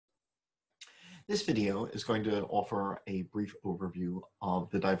This video is going to offer a brief overview of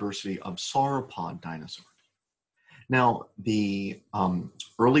the diversity of sauropod dinosaurs. Now, the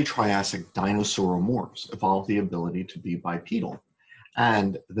early Triassic dinosauromorphs evolved the ability to be bipedal,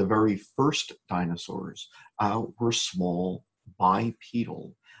 and the very first dinosaurs were small,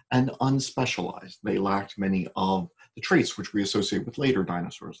 bipedal, and unspecialized. They lacked many of the traits which we associate with later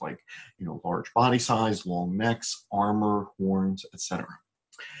dinosaurs, like large body size, long necks, armor, horns, etc.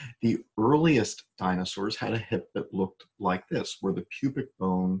 The earliest dinosaurs had a hip that looked like this, where the pubic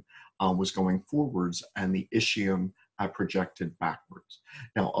bone was going forwards and the ischium projected backwards.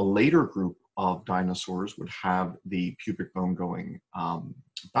 Now, a later group of dinosaurs would have the pubic bone going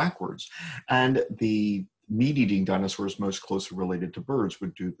backwards, and the meat-eating dinosaurs most closely related to birds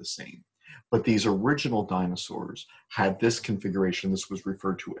would do the same. But these original dinosaurs had this configuration. This was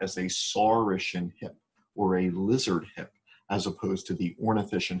referred to as a saurischian hip, or a lizard hip, as opposed to the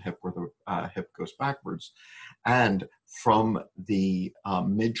ornithischian hip, where the hip goes backwards. And from the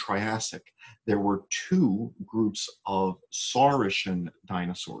mid-Triassic, there were two groups of saurischian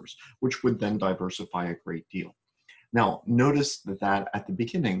dinosaurs, which would then diversify a great deal. Now, notice that at the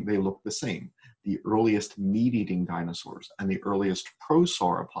beginning, they look the same. The earliest meat-eating dinosaurs and the earliest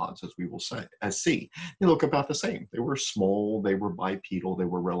prosauropods, as we will see, they look about the same. They were small, they were bipedal, they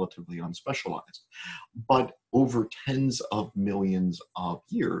were relatively unspecialized. But over tens of millions of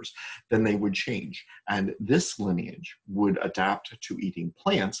years, then they would change. And this lineage would adapt to eating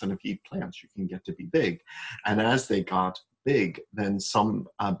plants, and if you eat plants, you can get to be big. And as they got big, then some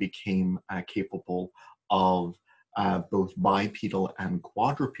became capable of both bipedal and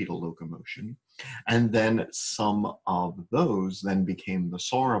quadrupedal locomotion. And then some of those then became the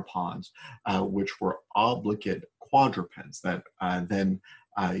sauropods, which were obligate quadrupeds that then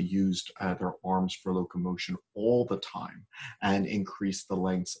used their arms for locomotion all the time and increased the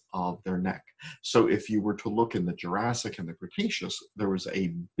lengths of their neck. So if you were to look in the Jurassic and the Cretaceous, there was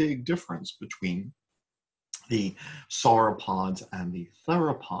a big difference between the sauropods and the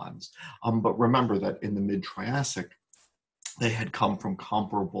theropods. But remember that in the mid-Triassic, they had come from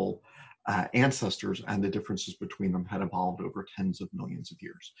comparable ancestors, and the differences between them had evolved over tens of millions of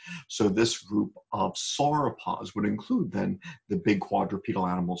years. So this group of sauropods would include then the big quadrupedal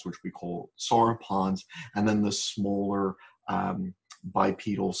animals, which we call sauropods, and then the smaller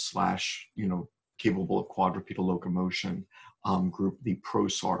bipedal slash, capable of quadrupedal locomotion group, the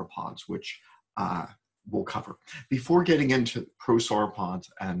prosauropods, which we'll cover. Before getting into prosauropods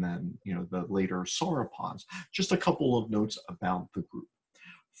and then the later sauropods, just a couple of notes about the group.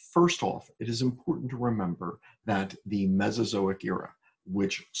 First off, it is important to remember that the Mesozoic era,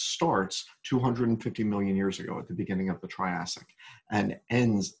 which starts 250 million years ago at the beginning of the Triassic and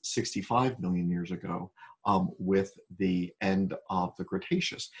ends 65 million years ago with the end of the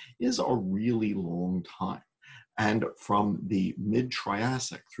Cretaceous, is a really long time. And from the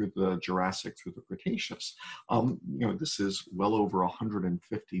mid-Triassic through the Jurassic through the Cretaceous, this is well over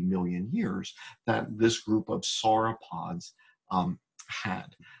 150 million years that this group of sauropods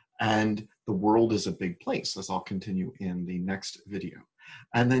had. And the world is a big place, as I'll continue in the next video.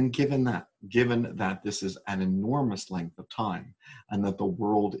 And then given that this is an enormous length of time and that the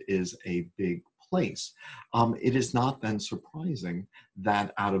world is a big place, it is not then surprising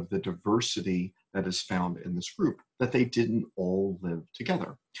that out of the diversity that is found in this group, that they didn't all live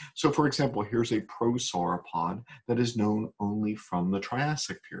together. So for example, here's a prosauropod that is known only from the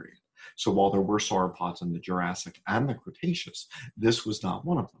Triassic period. So while there were sauropods in the Jurassic and the Cretaceous, this was not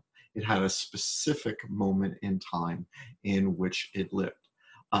one of them. It had a specific moment in time in which it lived.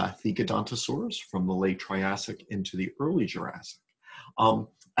 Thegodontosaurus from the late Triassic into the early Jurassic.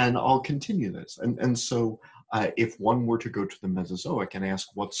 And I'll continue this. And so if one were to go to the Mesozoic and ask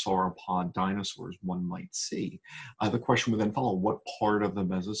what sauropod dinosaurs one might see, the question would then follow, what part of the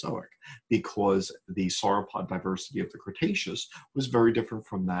Mesozoic? Because the sauropod diversity of the Cretaceous was very different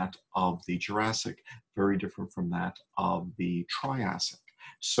from that of the Jurassic, very different from that of the Triassic.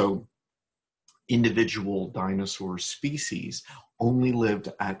 So individual dinosaur species only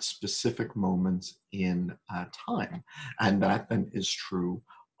lived at specific moments in time. And that then is true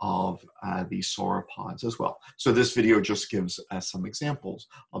of the sauropods as well. So this video just gives some examples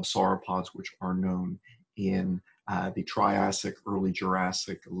of sauropods which are known in the Triassic, early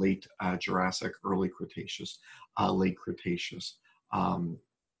Jurassic, late Jurassic, early Cretaceous, late Cretaceous,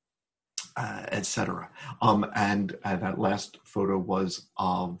 etc. And that last photo was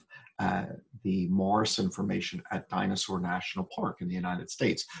of the Morrison Formation at Dinosaur National Park in the United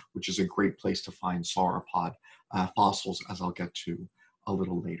States, which is a great place to find sauropod fossils, as I'll get to a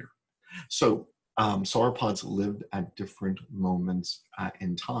little later. So sauropods lived at different moments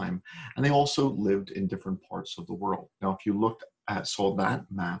in time, and they also lived in different parts of the world. Now, if you saw that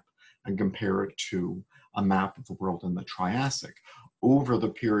map and compare it to a map of the world in the Triassic, over the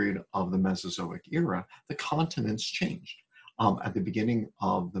period of the Mesozoic era, the continents changed. At the beginning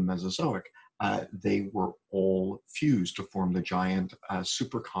of the Mesozoic, they were all fused to form the giant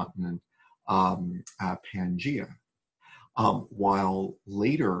supercontinent Pangaea. While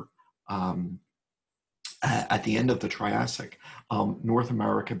later, at the end of the Triassic, North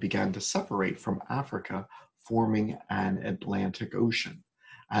America began to separate from Africa, forming an Atlantic Ocean.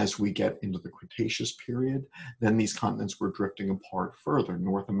 As we get into the Cretaceous period, then these continents were drifting apart further,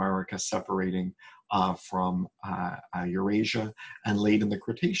 North America separating from Eurasia, and late in the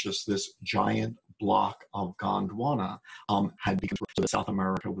Cretaceous, this giant block of Gondwana had become, so that South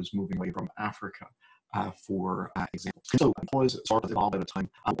America was moving away from Africa. For example. So because sauropods evolved at a time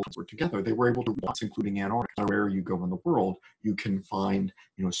were together, they were able to walk, including Antarctica. Wherever you go in the world, you can find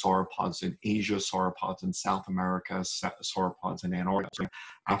sauropods in Asia, sauropods in South America, sauropods in Antarctica,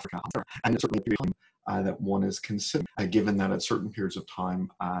 Africa, and it's certainly a period of time that one is considered, given that at certain periods of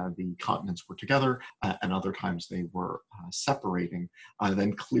time the continents were together and other times they were separating,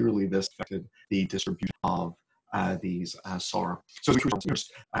 then clearly this affected the distribution of these sauropods. So here's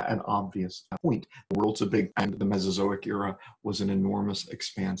an obvious point. The world's so big, and the Mesozoic era was an enormous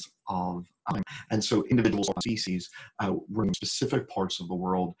expanse of time. And so individual species were in specific parts of the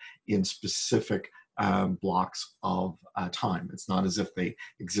world in specific blocks of time. It's not as if they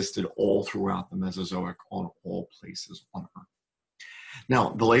existed all throughout the Mesozoic on all places on Earth. Now,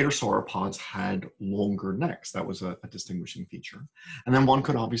 the later sauropods had longer necks. That was a distinguishing feature. And then one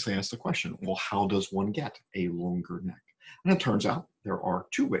could obviously ask the question, well, how does one get a longer neck? And it turns out there are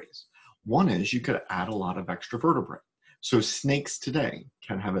two ways. One is you could add a lot of extra vertebrae. So snakes today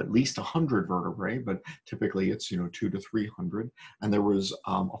can have at least 100 vertebrae, but typically it's 200 to 300. And there was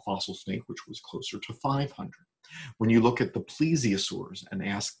a fossil snake which was closer to 500. When you look at the plesiosaurs and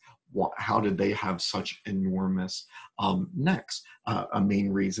ask, how did they have such enormous necks? A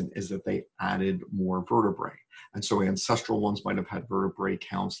main reason is that they added more vertebrae. And so ancestral ones might have had vertebrae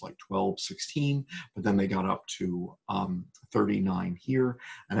counts like 12, 16, but then they got up to 39 here.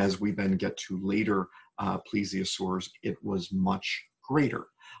 And as we then get to later plesiosaurs, it was much greater.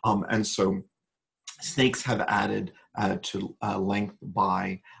 And so snakes have added to length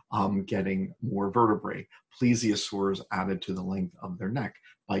by getting more vertebrae. Plesiosaurs added to the length of their neck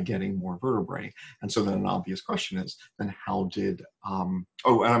by getting more vertebrae. And so then an obvious question is, then how did, and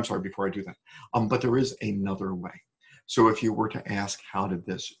I'm sorry, before I do that, but there is another way. So if you were to ask, how did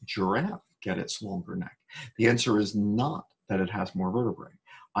this giraffe get its longer neck? The answer is not that it has more vertebrae.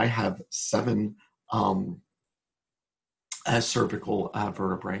 I have 7 cervical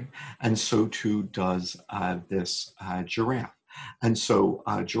vertebrae, and so too does this giraffe. And so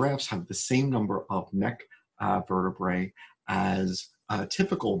giraffes have the same number of neck vertebrae as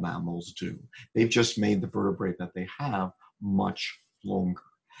typical mammals do. They've just made the vertebrae that they have much longer.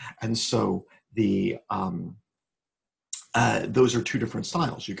 And so the those are two different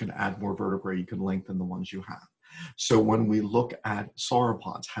styles. You can add more vertebrae, you can lengthen the ones you have. So when we look at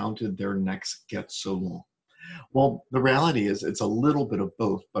sauropods, how did their necks get so long? Well, the reality is it's a little bit of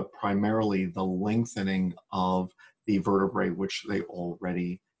both, but primarily the lengthening of the vertebrae which they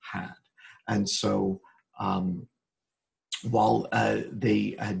already had. And so while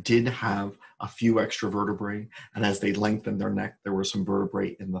they did have a few extra vertebrae, and as they lengthened their neck, there were some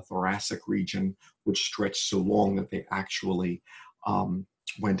vertebrae in the thoracic region which stretched so long that they actually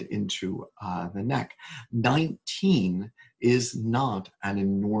went into the neck. 19 is not an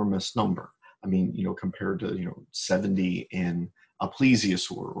enormous number. I mean, compared to, 70 in a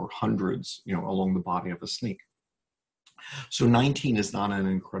plesiosaur or hundreds, along the body of a snake. So 19 is not an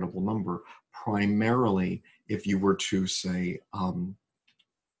incredible number, primarily if you were to say,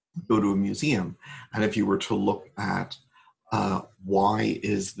 go to a museum, and if you were to look at why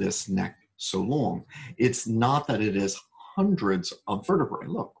is this neck so long, it's not that it is hundreds of vertebrae.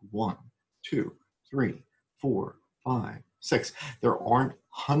 Look, 1, 2, 3, 4, 5, 6. There aren't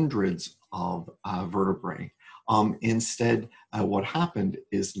hundreds of vertebrae. Instead, what happened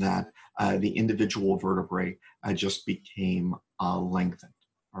is that the individual vertebrae just became lengthened.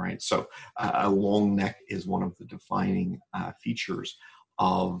 All right, so a long neck is one of the defining features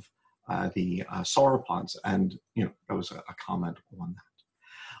of the sauropods, and that was a comment on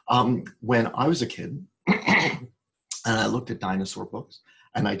that. When I was a kid, and I looked at dinosaur books,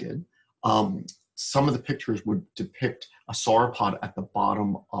 and I did, some of the pictures would depict a sauropod at the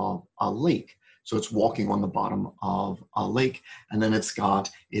bottom of a lake. So it's walking on the bottom of a lake, and then it's got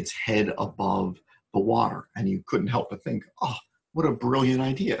its head above the water. And you couldn't help but think, oh, what a brilliant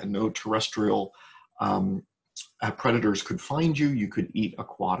idea. No terrestrial predators could find you. You could eat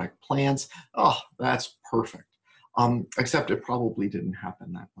aquatic plants. Oh, that's perfect. Except it probably didn't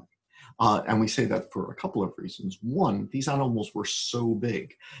happen that way. And we say that for a couple of reasons. One, these animals were so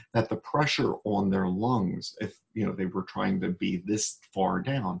big that the pressure on their lungs, if they were trying to be this far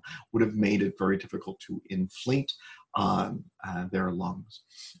down, would have made it very difficult to inflate their lungs.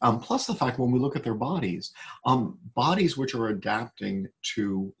 Plus the fact when we look at their bodies, bodies which are adapting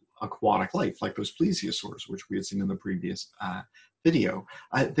to aquatic life, like those plesiosaurs, which we had seen in the previous video,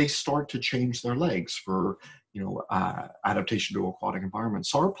 they start to change their legs for adaptation to aquatic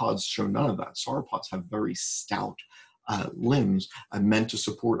environments. Sauropods show none of that. Sauropods have very stout limbs meant to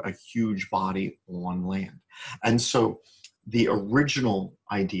support a huge body on land. And so the original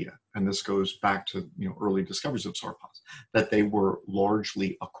idea, and this goes back to early discoveries of sauropods, that they were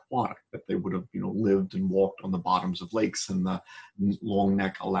largely aquatic, that they would have lived and walked on the bottoms of lakes, and the long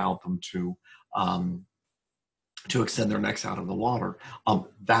neck allowed them to extend their necks out of the water.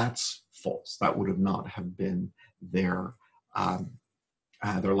 That's false. That would have not have been their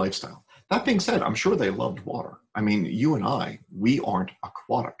lifestyle. That being said, I'm sure they loved water. I mean, you and I, we aren't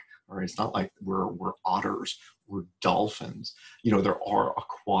aquatic. All right? It's not like we're otters, we're dolphins. There are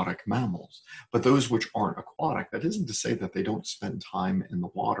aquatic mammals, but those which aren't aquatic, that isn't to say that they don't spend time in the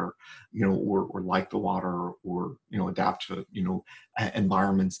water, or like the water, or adapt to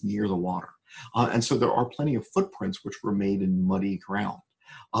environments near the water. And so there are plenty of footprints which were made in muddy ground.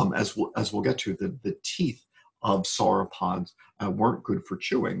 As we'll get to, the teeth of sauropods weren't good for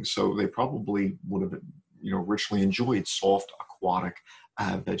chewing, so they probably would have richly enjoyed soft aquatic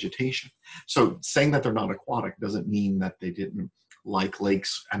vegetation. So saying that they're not aquatic doesn't mean that they didn't like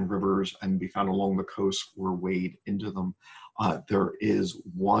lakes and rivers and be found along the coast or wade into them. There is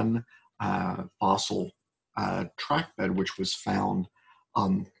one fossil track bed which was found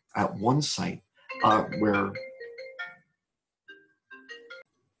at one site where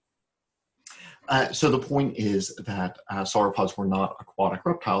so the point is that sauropods were not aquatic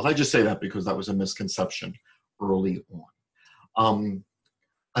reptiles. I just say that because that was a misconception early on.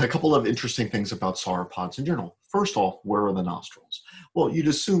 And a couple of interesting things about sauropods in general. First off, where are the nostrils? Well, you'd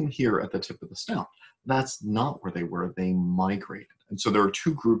assume here at the tip of the snout. That's not where they were. They migrated. And so there are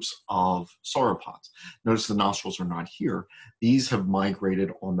two groups of sauropods. Notice the nostrils are not here. These have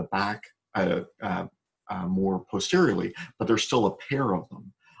migrated on the back more posteriorly, but there's still a pair of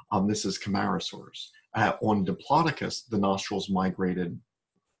them. This is Camarasaurs. On Diplodocus, the nostrils migrated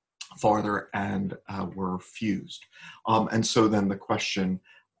farther and were fused. And so then the question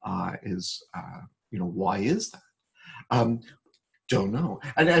is, why is that? Don't know.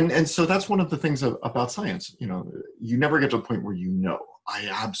 And so that's one of the things about science. You never get to a point where I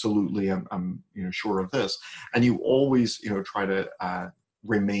absolutely am sure of this. And you always, try to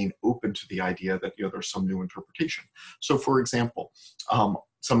remain open to the idea that, there's some new interpretation. So for example,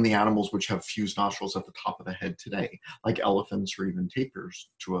 some of the animals which have fused nostrils at the top of the head today, like elephants or even tapirs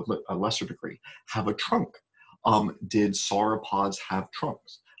to a lesser degree, have a trunk. Did sauropods have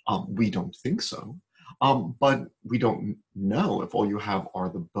trunks? We don't think so. But we don't know if all you have are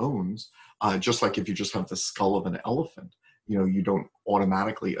the bones. Just like if you just have the skull of an elephant, you don't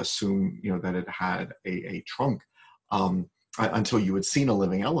automatically assume, that it had a trunk until you had seen a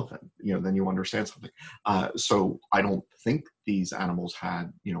living elephant. Then you understand something. So I don't think these animals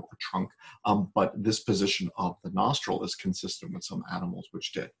had, a trunk, but this position of the nostril is consistent with some animals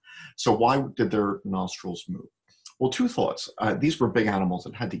which did. So why did their nostrils move? Well, two thoughts. These were big animals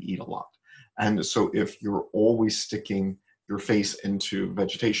that had to eat a lot. And so if you're always sticking your face into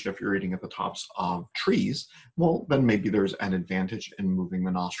vegetation, if you're eating at the tops of trees, well, then maybe there's an advantage in moving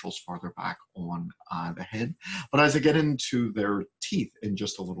the nostrils farther back on the head. But as I get into their teeth in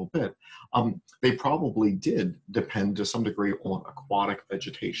just a little bit, they probably did depend to some degree on aquatic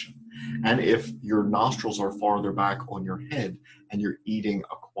vegetation. And if your nostrils are farther back on your head and you're eating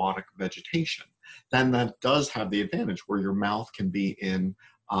aquatic vegetation, then that does have the advantage where your mouth can be in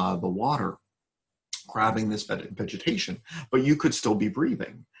the water, grabbing this vegetation, but you could still be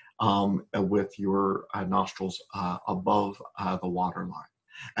breathing with your nostrils above the water line.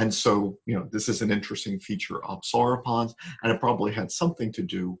 And so, this is an interesting feature of sauropods, and it probably had something to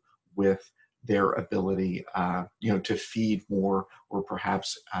do with their ability, to feed more, or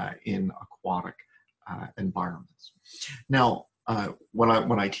perhaps in aquatic environments. Now,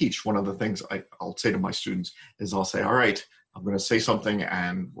 when I teach, one of the things I'll say to my students is I'll say, all right, I'm going to say something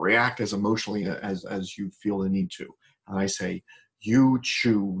and react as emotionally as you feel the need to. And I say, you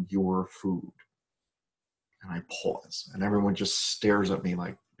chew your food. And I pause, and everyone just stares at me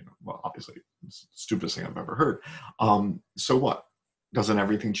like, well, obviously, it's the stupidest thing I've ever heard. So what? Doesn't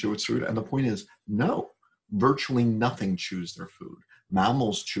everything chew its food? And the point is, no, virtually nothing chews their food.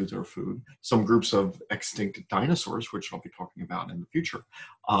 Mammals chew their food. Some groups of extinct dinosaurs, which I'll be talking about in the future,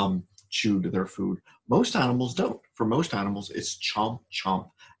 chewed their food. Most animals don't. For most animals, it's chomp, chomp,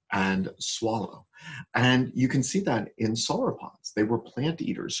 and swallow. And you can see that in sauropods. They were plant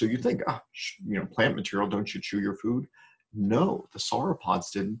eaters. So you think, plant material, don't you chew your food? No, the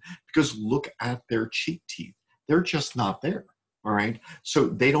sauropods didn't, because look at their cheek teeth. They're just not there, all right? So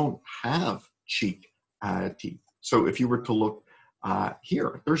they don't have cheek teeth. So if you were to look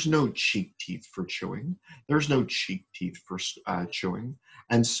here, there's no cheek teeth for chewing. There's no cheek teeth for chewing.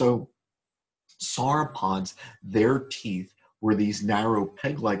 And so sauropods, their teeth were these narrow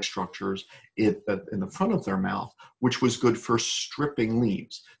peg-like structures in the front of their mouth, which was good for stripping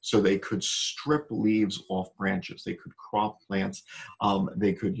leaves. So they could strip leaves off branches. They could crop plants.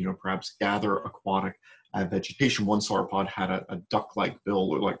 They could, perhaps gather aquatic vegetation. One sauropod had a duck-like bill,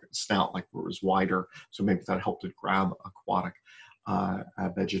 or like a snout, like where it was wider. So maybe that helped it grab aquatic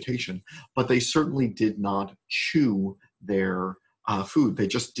vegetation. But they certainly did not chew their food. They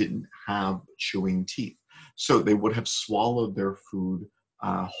just didn't have chewing teeth. So they would have swallowed their food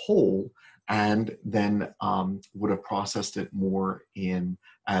whole, and then would have processed it more in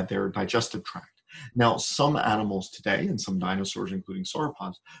their digestive tract. Now, some animals today, and some dinosaurs, including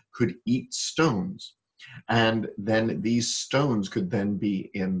sauropods, could eat stones. And then these stones could then be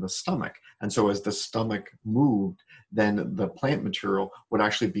in the stomach. And so as the stomach moved, then the plant material would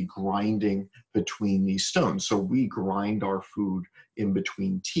actually be grinding between these stones. So we grind our food in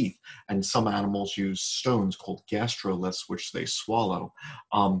between teeth. And some animals use stones called gastroliths, which they swallow,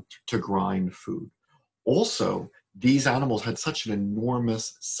 to grind food. Also, these animals had such an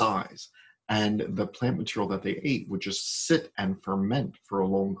enormous size, and the plant material that they ate would just sit and ferment for a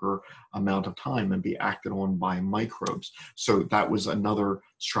longer amount of time and be acted on by microbes. So that was another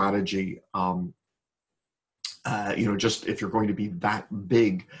strategy. Just if you're going to be that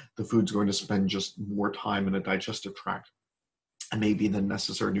big, the food's going to spend just more time in a digestive tract, and maybe the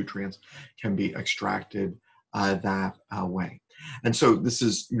necessary nutrients can be extracted that way. And so this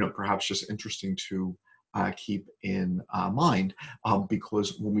is, perhaps just interesting to keep in mind,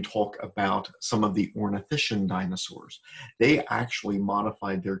 because when we talk about some of the ornithischian dinosaurs, they actually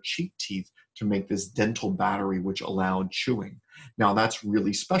modified their cheek teeth to make this dental battery which allowed chewing. Now that's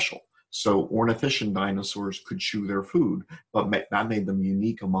really special. So ornithischian dinosaurs could chew their food, but that made them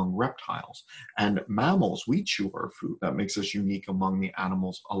unique among reptiles. And mammals, we chew our food. That makes us unique among the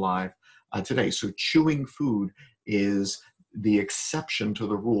animals alive today. So chewing food is the exception to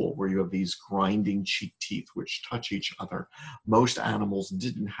the rule, where you have these grinding cheek teeth which touch each other. Most animals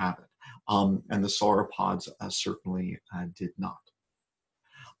didn't have it, and the sauropods certainly did not.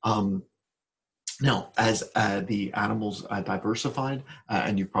 Now, as the animals diversified,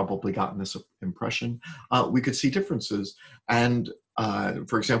 and you've probably gotten this impression, we could see differences. And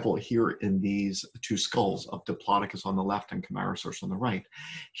for example, here in these two skulls of Diplodocus on the left and Camarasaurus on the right,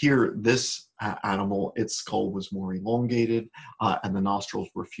 here this animal, its skull was more elongated, and the nostrils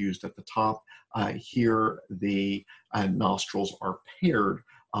were fused at the top. Here the nostrils are paired,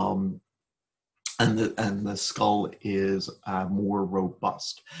 and the skull is more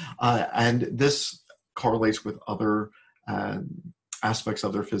robust. And this correlates with other aspects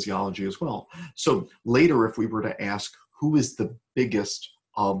of their physiology as well. So later, if we were to ask who is the biggest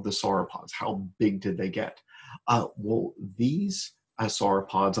of the sauropods, how big did they get? Well, these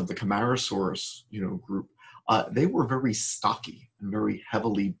sauropods of the Camarasaurus group, they were very stocky and very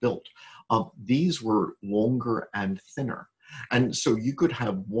heavily built. These were longer and thinner. And so you could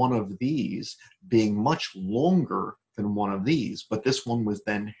have one of these being much longer than one of these, but this one was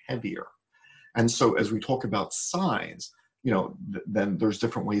then heavier. And so as we talk about size, then there's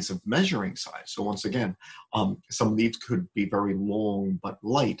different ways of measuring size. So once again, some of these could be very long but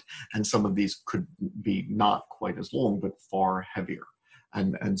light, and some of these could be not quite as long but far heavier.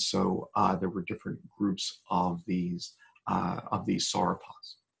 And so there were different groups of these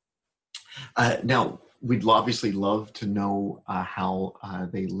sauropods. Now, we'd obviously love to know how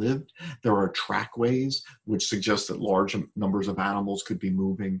they lived. There are trackways, which suggest that large numbers of animals could be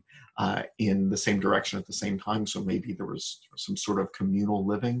moving in the same direction at the same time. So maybe there was some sort of communal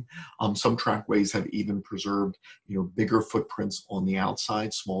living. Some trackways have even preserved, bigger footprints on the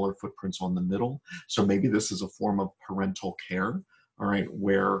outside, smaller footprints on the middle. So maybe this is a form of parental care, all right,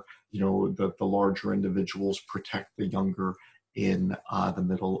 where, the larger individuals protect the younger in the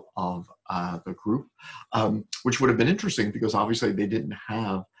middle of the group, which would have been interesting because obviously they didn't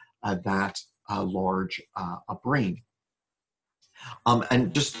have that large a brain.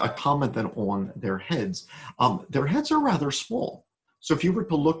 And just a comment then on their heads. Their heads are rather small. So if you were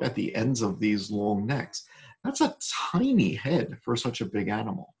to look at the ends of these long necks, that's a tiny head for such a big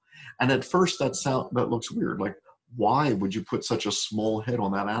animal. And at first that looks weird. Like, why would you put such a small head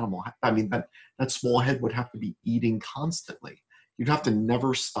on that animal? I mean, that small head would have to be eating constantly. You'd have to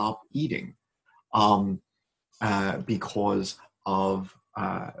never stop eating, because of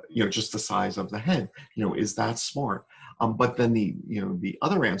just the size of the head. Is that smart? But then the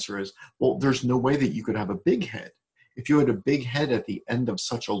other answer is, well, there's no way that you could have a big head. If you had a big head at the end of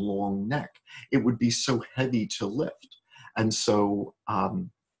such a long neck, it would be so heavy to lift. And so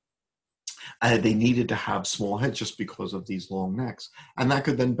they needed to have small heads just because of these long necks. And that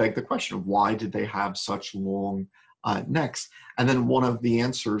could then beg the question, why did they have such long necks? And then one of the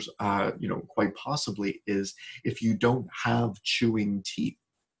answers, quite possibly, is if you don't have chewing teeth,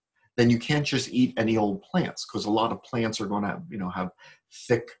 then you can't just eat any old plants, because a lot of plants are going to, have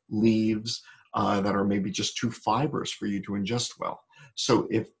thick leaves that are maybe just too fibrous for you to ingest well. So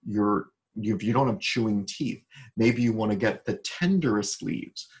if you don't have chewing teeth, maybe you want to get the tenderest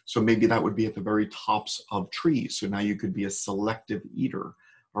leaves. So maybe that would be at the very tops of trees. So now you could be a selective eater.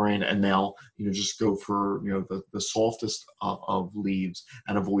 All right, and now just go for the softest of leaves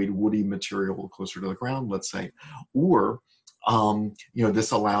and avoid woody material closer to the ground, let's say. Or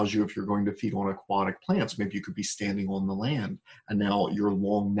this allows you, if you're going to feed on aquatic plants, maybe you could be standing on the land, and now your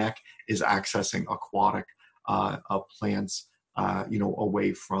long neck is accessing aquatic plants,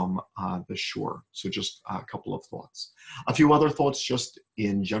 away from the shore. So just a couple of thoughts. A few other thoughts just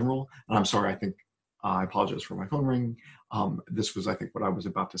in general, and I'm sorry, I apologize for my phone ring. This was, I think, what I was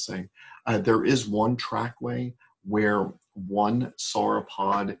about to say. There is one trackway where one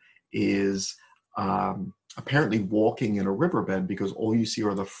sauropod is apparently walking in a riverbed, because all you see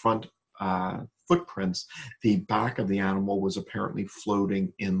are the front footprints. The back of the animal was apparently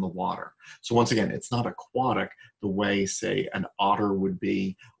floating in the water. So once again, it's not aquatic the way, say, an otter would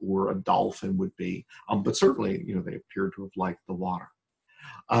be or a dolphin would be, but certainly, they appear to have liked the water.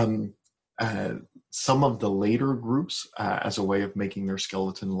 Some of the later groups, as a way of making their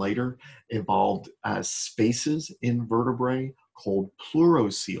skeleton lighter, evolved as spaces in vertebrae called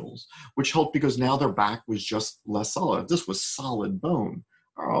pleurocoels, which helped because now their back was just less solid. If this was solid bone,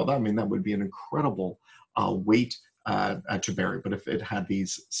 that would be an incredible weight to bury. But if it had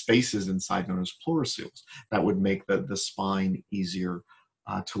these spaces inside known as pleurocoels, that would make the spine easier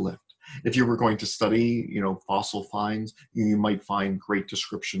to lift. If you were going to study, fossil finds, you might find great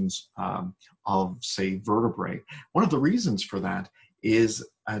descriptions of, say, vertebrae. One of the reasons for that is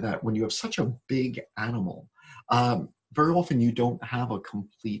that when you have such a big animal, very often you don't have a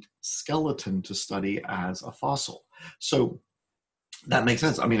complete skeleton to study as a fossil. So that makes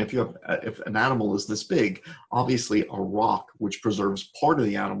sense. I mean, if an animal is this big, obviously a rock which preserves part of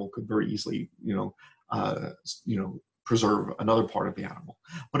the animal could very easily, preserve another part of the animal.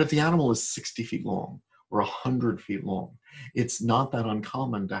 But if the animal is 60 feet long or 100 feet long, it's not that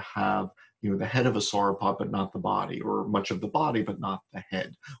uncommon to have the head of a sauropod but not the body, or much of the body but not the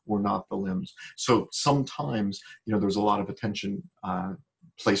head, or not the limbs. So sometimes there's a lot of attention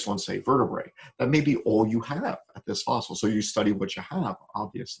placed on, say, vertebrae. That may be all you have at this fossil. So you study what you have,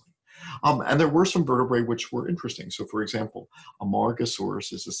 obviously. And there were some vertebrae which were interesting. So for example,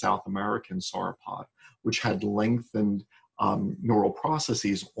 Amargasaurus is a South American sauropod, which had lengthened neural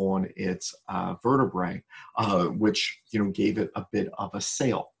processes on its vertebrae, which gave it a bit of a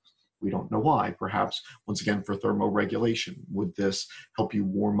sail. We don't know why. Perhaps, once again, for thermoregulation. Would this help you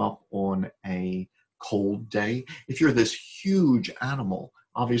warm up on a cold day? If you're this huge animal,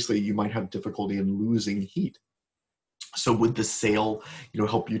 obviously you might have difficulty in losing heat. So would the sail,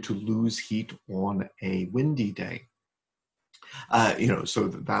 help you to lose heat on a windy day? So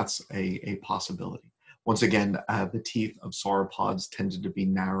that's a possibility. Once again, the teeth of sauropods tended to be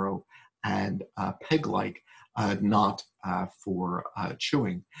narrow and peg-like, not for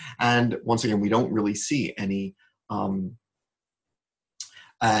chewing. And once again, we don't really see any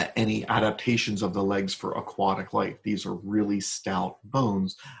adaptations of the legs for aquatic life. These are really stout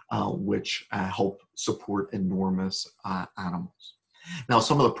bones, which help support enormous animals. Now,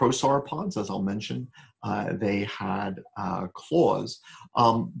 some of the prosauropods, as I'll mention, they had claws,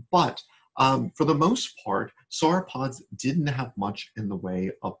 but for the most part, sauropods didn't have much in the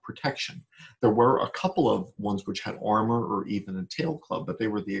way of protection. There were a couple of ones which had armor or even a tail club, but they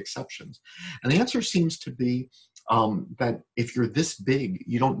were the exceptions. And the answer seems to be that if you're this big,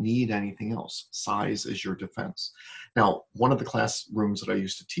 you don't need anything else. Size is your defense. Now, one of the classrooms that I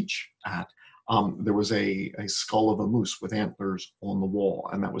used to teach at, there was a skull of a moose with antlers on the wall,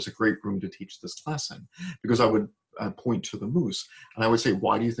 and that was a great room to teach this class in, because I would point to the moose, and I would say,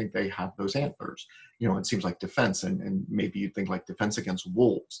 why do you think they have those antlers? You know, it seems like defense, and maybe you think like defense against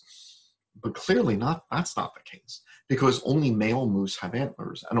wolves. But clearly not, that's not the case, because only male moose have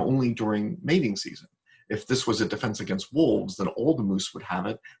antlers, and only during mating season. If this was a defense against wolves, then all the moose would have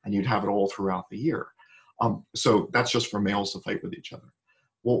it, and you'd have it all throughout the year. So that's just for males to fight with each other.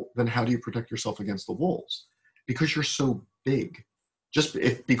 Well, then how do you protect yourself against the wolves? Because you're so big.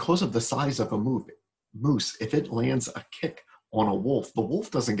 Because of the size of a moose, if it lands a kick on a wolf, the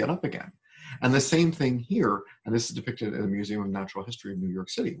wolf doesn't get up again. And the same thing here, and this is depicted in the Museum of Natural History of New York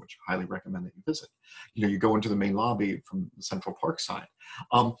City, which I highly recommend that you visit. You know, you go into the main lobby from the Central Park side,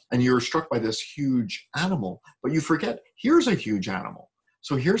 and you're struck by this huge animal, but you forget, here's a huge animal.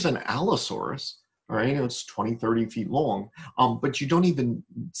 So here's an Allosaurus, all right, it's 20, 30 feet long, but you don't even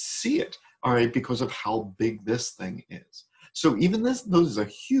see it, all right, because of how big this thing is. So even this is a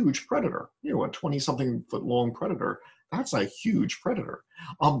huge predator, you know, a 20-something foot long predator. That's a huge predator.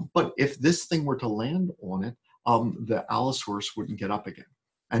 But if this thing were to land on it, the Allosaurus wouldn't get up again.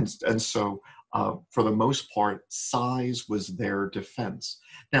 And so for the most part, size was their defense.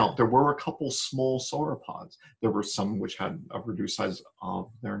 Now, there were a couple small sauropods. There were some which had a reduced size of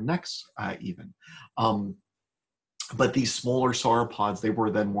their necks even. But these smaller sauropods, they were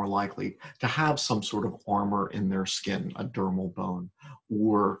then more likely to have some sort of armor in their skin, a dermal bone,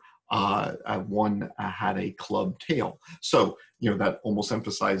 or one had a club tail. So, you know, that almost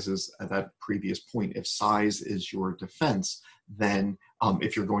emphasizes that previous point. If size is your defense, then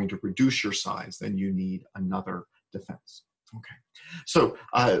if you're going to reduce your size, then you need another defense. Okay, so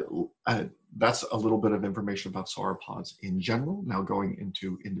that's a little bit of information about sauropods in general. Now going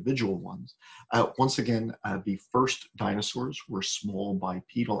into individual ones. Once again, the first dinosaurs were small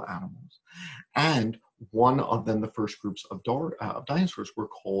bipedal animals, and one of them, the first groups of dinosaurs, were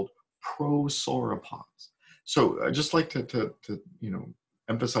called prosauropods. So I just like to you know,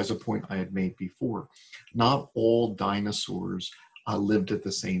 emphasize a point I had made before. Not all dinosaurs lived at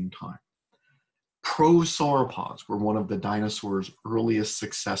the same time. Prosauropods were one of the dinosaurs' earliest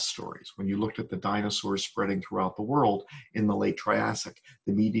success stories. When you looked at the dinosaurs spreading throughout the world in the late Triassic,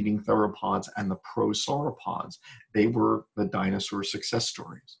 the meat-eating theropods and the prosauropods, they were the dinosaur success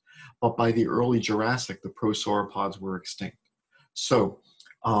stories. But by the early Jurassic, the prosauropods were extinct. So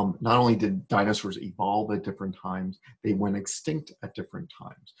not only did dinosaurs evolve at different times, they went extinct at different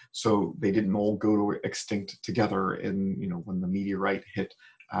times. So they didn't all go to extinct together in, you know, when the meteorite hit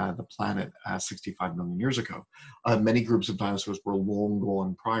the planet 65 million years ago. Many groups of dinosaurs were long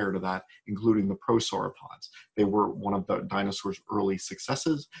gone prior to that, including the prosauropods. They were one of the dinosaurs' early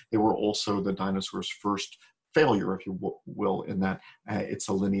successes. They were also the dinosaurs' first failure, if you will, in that it's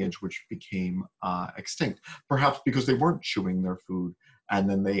a lineage which became extinct, perhaps because they weren't chewing their food, and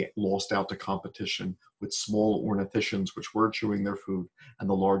then they lost out to competition with small ornithischians which were chewing their food, and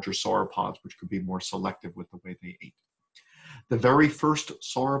the larger sauropods which could be more selective with the way they ate. The very first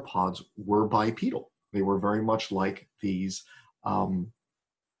sauropods were bipedal. They were very much like these,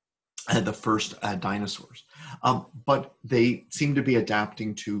 the first dinosaurs. But they seem to be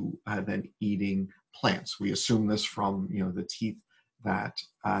adapting to then eating plants. We assume this from, you know, the teeth that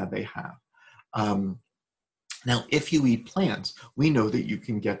they have. Now, if you eat plants, we know that you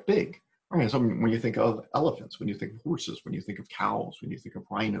can get big. Right? So when you think of elephants, when you think of horses, when you think of cows, when you think of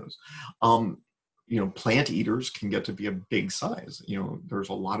rhinos, you know, plant eaters can get to be a big size. You know, there's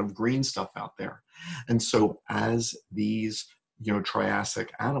a lot of green stuff out there. And so as these, you know, Triassic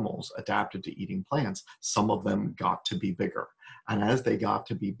animals adapted to eating plants, some of them got to be bigger. And as they got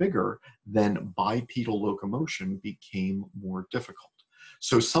to be bigger, then bipedal locomotion became more difficult.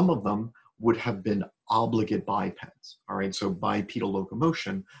 So some of them would have been obligate bipeds, all right? So bipedal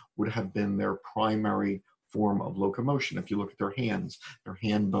locomotion would have been their primary form of locomotion. If you look at their hands, their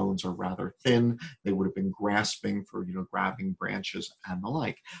hand bones are rather thin. They would have been grasping for, you know, grabbing branches and the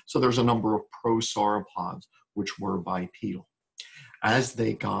like. So there's a number of prosauropods which were bipedal. As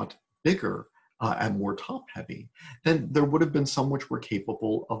they got bigger and more top-heavy, then there would have been some which were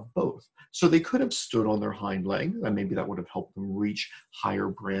capable of both. So they could have stood on their hind legs, and maybe that would have helped them reach higher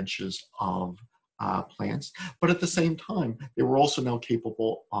branches of plants. But at the same time, they were also now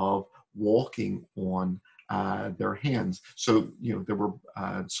capable of walking on their hands. So, you know, there were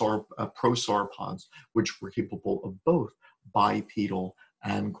prosauropods which were capable of both bipedal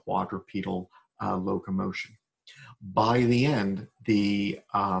and quadrupedal locomotion. By the end, the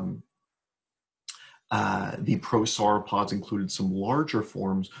prosauropods included some larger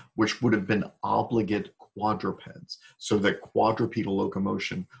forms which would have been obligate quadrupeds, so that quadrupedal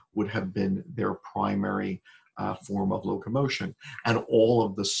locomotion would have been their primary form of locomotion. And all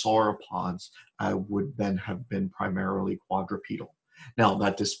of the sauropods would then have been primarily quadrupedal. Now,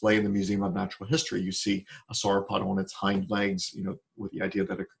 that display in the Museum of Natural History, you see a sauropod on its hind legs, with the idea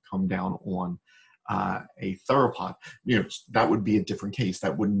that it could come down on a theropod. That would be a different case.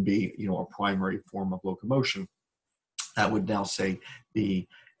 That wouldn't be, a primary form of locomotion. That would now say be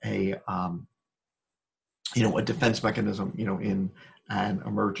a defense mechanism, in an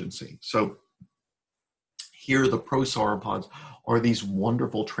emergency. So here, the prosauropods are these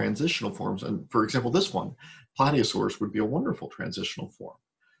wonderful transitional forms. And for example, this one, Plateosaurus, would be a wonderful transitional form.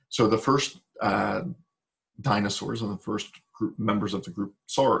 So the first dinosaurs and the first members of the group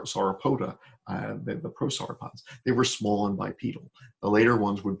Sauropoda, the prosauropods, they were small and bipedal. The later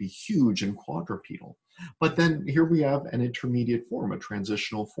ones would be huge and quadrupedal. But then here we have an intermediate form, a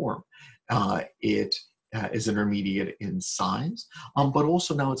transitional form. It is intermediate in size, but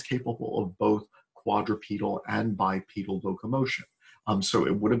also now it's capable of both quadrupedal and bipedal locomotion. So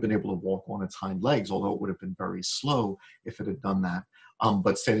it would have been able to walk on its hind legs, although it would have been very slow if it had done that.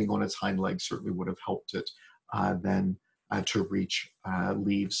 But standing on its hind legs certainly would have helped it then to reach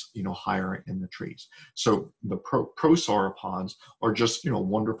leaves, higher in the trees. So the prosauropods are just,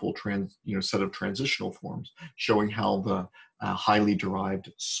 wonderful set of transitional forms showing how the highly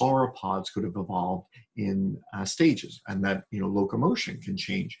derived sauropods could have evolved in stages, and that, locomotion can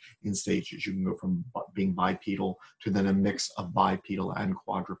change in stages. You can go from being bipedal to then a mix of bipedal and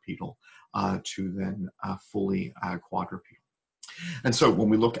quadrupedal to then fully quadrupedal. And so when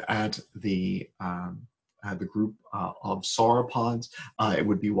we look at the group of sauropods, it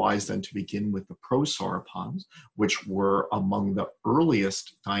would be wise then to begin with the prosauropods, which were among the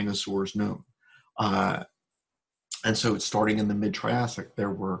earliest dinosaurs known. And so starting in the mid-Triassic,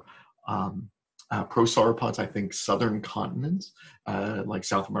 there were prosauropods, I think southern continents, like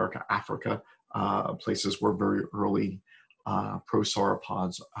South America, Africa, places where very early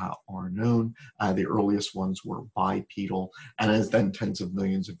prosauropods are known. The earliest ones were bipedal, and as then tens of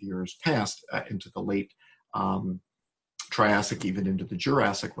millions of years passed into the late Triassic, even into the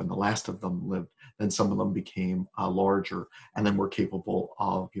Jurassic, when the last of them lived, then some of them became larger and then were capable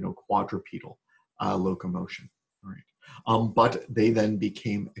of, quadrupedal locomotion. Right. But they then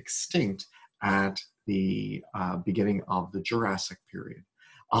became extinct at the beginning of the Jurassic period.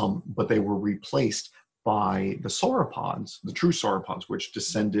 But they were replaced by the sauropods, the true sauropods, which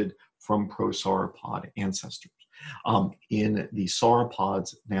descended from prosauropod ancestors. In the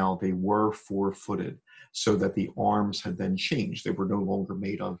sauropods, now they were four-footed, so that the arms had then changed. They were no longer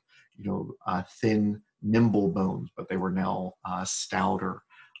made of, thin, nimble bones, but they were now stouter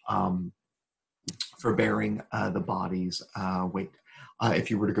for bearing the body's weight.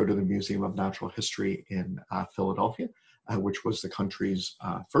 If you were to go to the Museum of Natural History in Philadelphia, which was the country's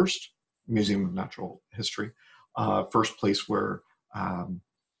first Museum of Natural History, first place where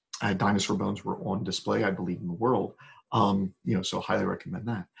dinosaur bones were on display, I believe, in the world. So highly recommend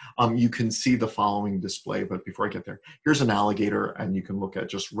that. You can see the following display, but before I get there, here's an alligator, and you can look at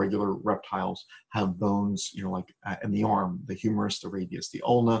just regular reptiles have bones, like in the arm, the humerus, the radius, the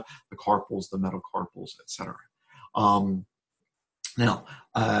ulna, the carpals, the metacarpals, etc. Now,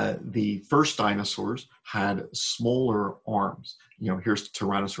 the first dinosaurs had smaller arms. Here's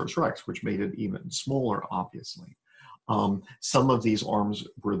Tyrannosaurus rex, which made it even smaller, obviously. Some of these arms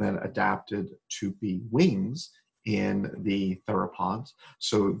were then adapted to be wings in the theropods.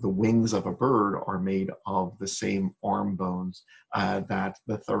 So the wings of a bird are made of the same arm bones that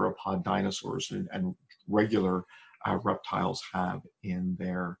the theropod dinosaurs and regular reptiles have in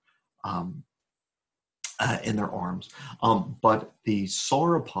their arms. But the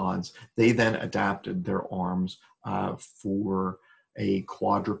sauropods, they then adapted their arms for a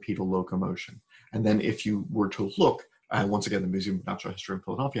quadrupedal locomotion. And then if you were to look, once again, the Museum of Natural History in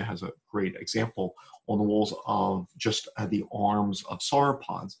Philadelphia has a great example on the walls of just the arms of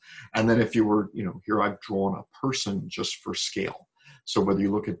sauropods. And then if you were, here I've drawn a person just for scale. So whether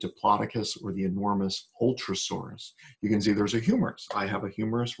you look at Diplodocus or the enormous Ultrasaurus, you can see there's a humerus. I have a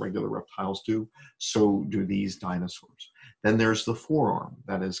humerus, regular reptiles do, so do these dinosaurs. Then there's the forearm,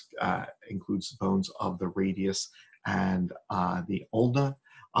 that is includes bones of the radius and the ulna.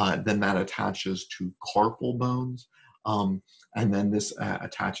 Then that attaches to carpal bones. And then this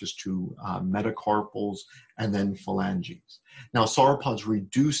attaches to metacarpals and then phalanges. Now, sauropods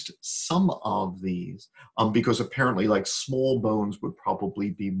reduced some of these because apparently, like, small bones would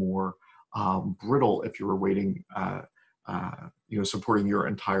probably be more brittle if you were weighting, supporting your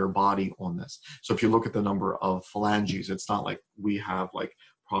entire body on this. So if you look at the number of phalanges, it's not like we have like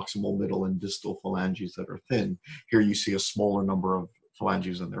proximal, middle, and distal phalanges that are thin. Here you see a smaller number of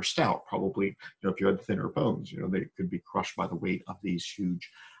phalanges and they're stout. Probably, if you had thinner bones, they could be crushed by the weight of these huge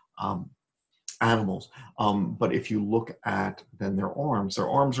animals. But if you look at then their arms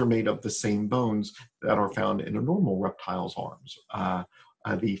are made of the same bones that are found in a normal reptile's arms.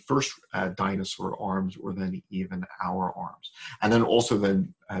 The first dinosaur arms or then even our arms. And then also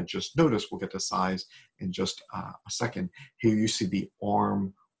then just notice, we'll get to size in just a second. Here you see the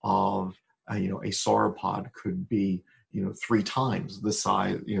arm of a sauropod could be 3 times the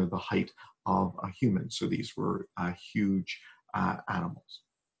size, the height of a human. So these were huge animals.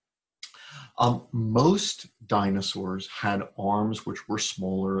 Most dinosaurs had arms which were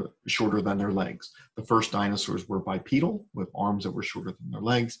shorter than their legs. The first dinosaurs were bipedal, with arms that were shorter than their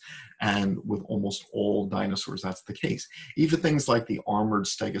legs, and with almost all dinosaurs, that's the case. Even things like the armored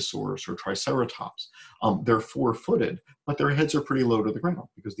stegosaurus or triceratops, they're 4-footed, but their heads are pretty low to the ground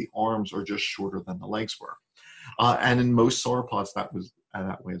because the arms are just shorter than the legs were. And in most sauropods, that was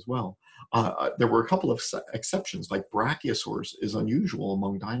that way as well. There were a couple of exceptions, like Brachiosaurus is unusual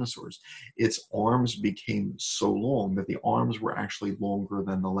among dinosaurs. Its arms became so long that the arms were actually longer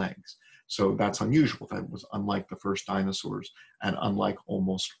than the legs. So that's unusual. That was unlike the first dinosaurs and unlike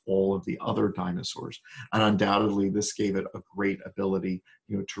almost all of the other dinosaurs. And undoubtedly, this gave it a great ability,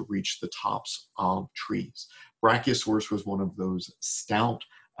 to reach the tops of trees. Brachiosaurus was one of those stout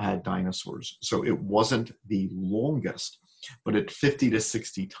dinosaurs. So it wasn't the longest, but at 50 to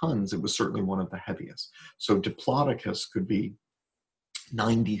 60 tons, it was certainly one of the heaviest. So Diplodocus could be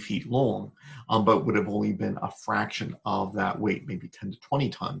 90 feet long, but would have only been a fraction of that weight, maybe 10 to 20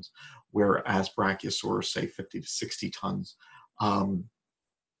 tons, whereas Brachiosaurus, say 50 to 60 tons,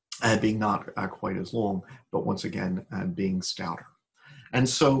 being not quite as long, but once again, being stouter. And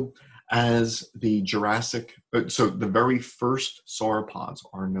so as the Jurassic, so the very first sauropods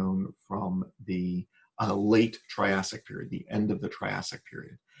are known from the late Triassic period, the end of the Triassic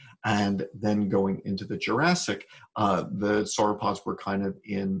period. And then going into the Jurassic, the sauropods were kind of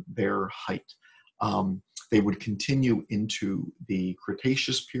in their height. They would continue into the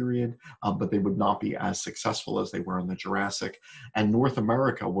Cretaceous period, but they would not be as successful as they were in the Jurassic. And North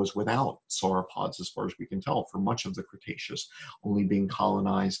America was without sauropods, as far as we can tell, for much of the Cretaceous, only being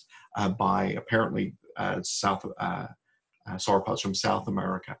colonized by apparently sauropods from South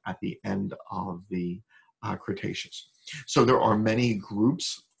America at the end of the Cretaceous. So there are many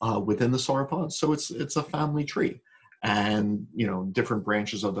groups within the sauropods, so it's a family tree. And different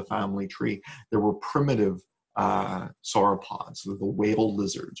branches of the family tree. There were primitive sauropods, the whale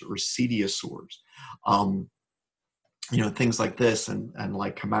lizards or cetiosaurs, things like this, and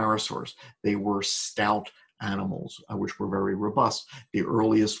like Camarasaurs. They were stout animals, which were very robust. The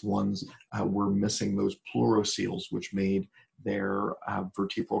earliest ones were missing those pleurocoels, which made their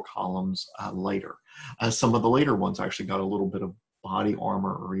vertebral columns lighter. Some of the later ones actually got a little bit of body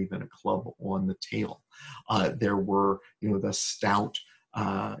armor or even a club on the tail. There were, the stout,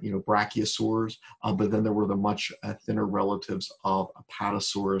 brachiosaurs, but then there were the much thinner relatives of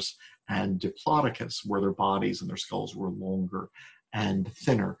Apatosaurus and Diplodocus, where their bodies and their skulls were longer and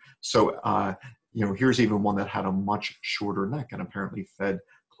thinner. So, here's even one that had a much shorter neck and apparently fed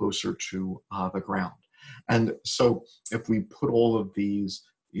closer to the ground. And so if we put all of these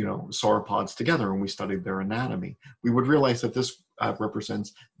sauropods together and we studied their anatomy, we would realize that this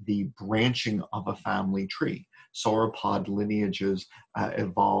represents the branching of a family tree. Sauropod lineages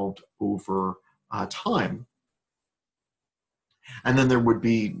evolved over time. And then there would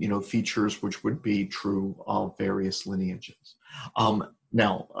be, features which would be true of various lineages.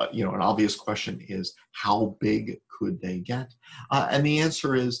 Now, an obvious question is, how big could they get? And the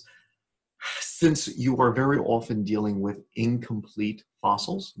answer is, since you are very often dealing with incomplete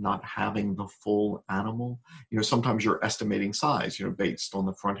fossils, not having the full animal, sometimes you're estimating size, based on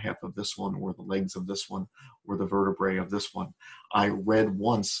the front half of this one or the legs of this one or the vertebrae of this one. I read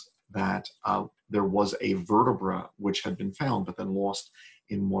once that there was a vertebra which had been found but then lost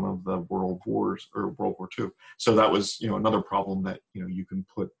in one of the World Wars or World War II. So that was, another problem that, you can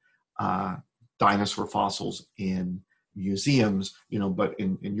put dinosaur fossils in museums, but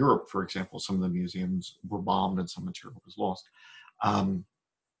in Europe, for example, some of the museums were bombed and some material was lost.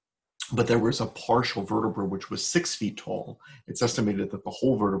 But there was a partial vertebra which was 6 feet tall. It's estimated that the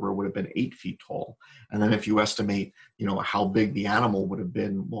whole vertebra would have been 8 feet tall. And then if you estimate, how big the animal would have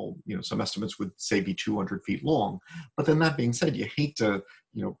been, well, some estimates would say be 200 feet long. But then that being said, you hate to,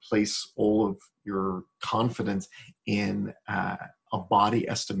 place all of your confidence in a body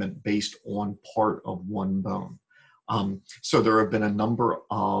estimate based on part of one bone. So there have been a number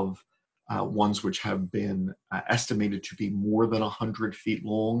of ones which have been estimated to be more than 100 feet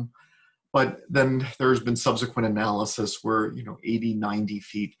long. But then there's been subsequent analysis where, 80, 90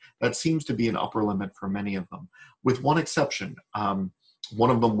 feet, that seems to be an upper limit for many of them, with one exception. One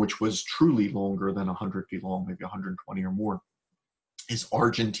of them, which was truly longer than 100 feet long, maybe 120 or more, is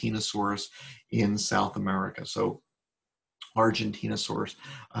Argentinosaurus in South America. So Argentinosaurus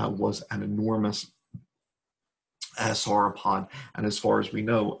was an enormous sauropod, and as far as we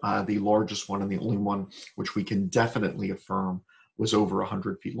know, the largest one and the only one which we can definitely affirm was over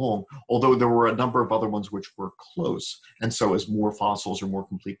 100 feet long, although there were a number of other ones which were close. And so as more fossils or more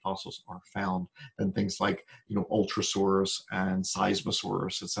complete fossils are found, then things like, Ultrasaurus and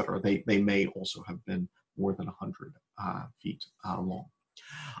Seismosaurus, et cetera, they may also have been more than 100 feet long.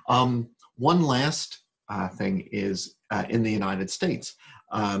 One last thing is in the United States.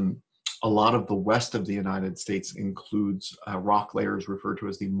 A lot of the west of the United States includes rock layers referred to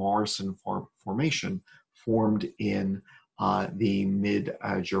as the Morrison Formation, formed in the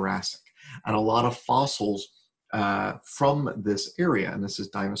mid-Jurassic. And a lot of fossils from this area, and this is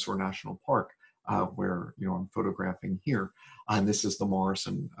Dinosaur National Park, where I'm photographing here, and this is the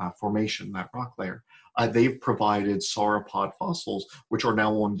Morrison Formation, that rock layer. They've provided sauropod fossils, which are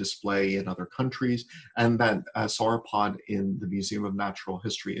now on display in other countries, and that sauropod in the Museum of Natural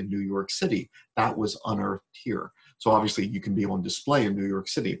History in New York City, that was unearthed here. So obviously you can be on display in New York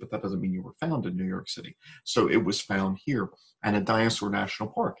City, but that doesn't mean you were found in New York City. So it was found here. And at Dinosaur National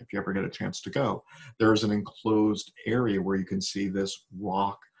Park, if you ever get a chance to go, there's an enclosed area where you can see this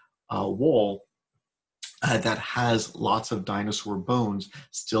rock wall that has lots of dinosaur bones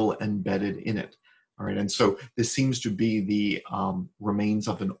still embedded in it. All right, and so this seems to be the remains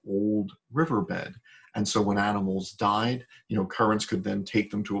of an old riverbed. And so when animals died, currents could then take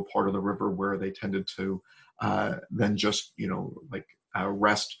them to a part of the river where they tended to then just,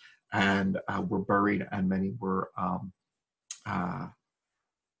 rest and were buried, and many were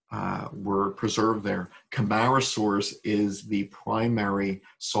preserved there. Camarasaurus is the primary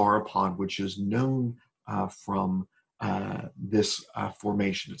sauropod which is known from this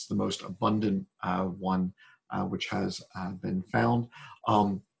formation. It's the most abundant one which has been found.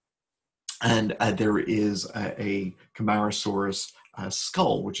 And there is a Camarasaurus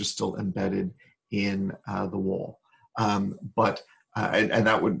skull, which is still embedded in the wall. But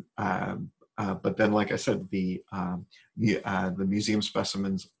then, like I said, the museum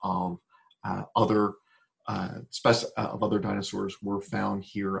specimens of other dinosaurs were found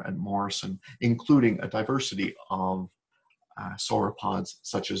here at Morrison, including a diversity of sauropods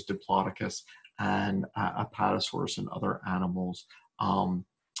such as Diplodocus and Apatosaurus and other animals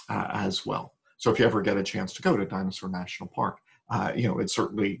as well. So if you ever get a chance to go to Dinosaur National Park, it's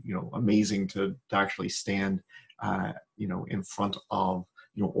certainly amazing to actually stand in front of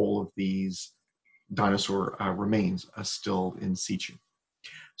all of these dinosaur remains still in situ.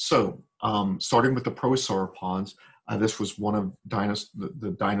 So starting with the prosauropods, this was one of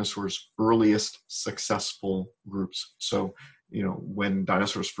the dinosaurs' earliest successful groups. So when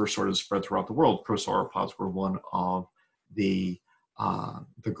dinosaurs first started to spread throughout the world, prosauropods were one of the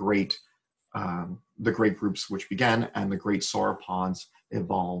great groups which began, and the great sauropods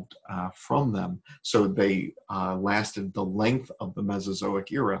evolved from them. So they lasted the length of the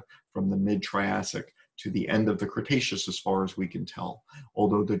Mesozoic era, from the mid-Triassic to the end of the Cretaceous, as far as we can tell.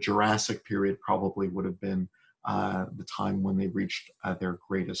 Although the Jurassic period probably would have been the time when they reached their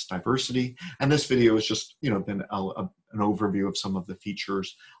greatest diversity. And this video has just been an overview of some of the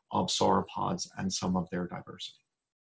features of sauropods and some of their diversity.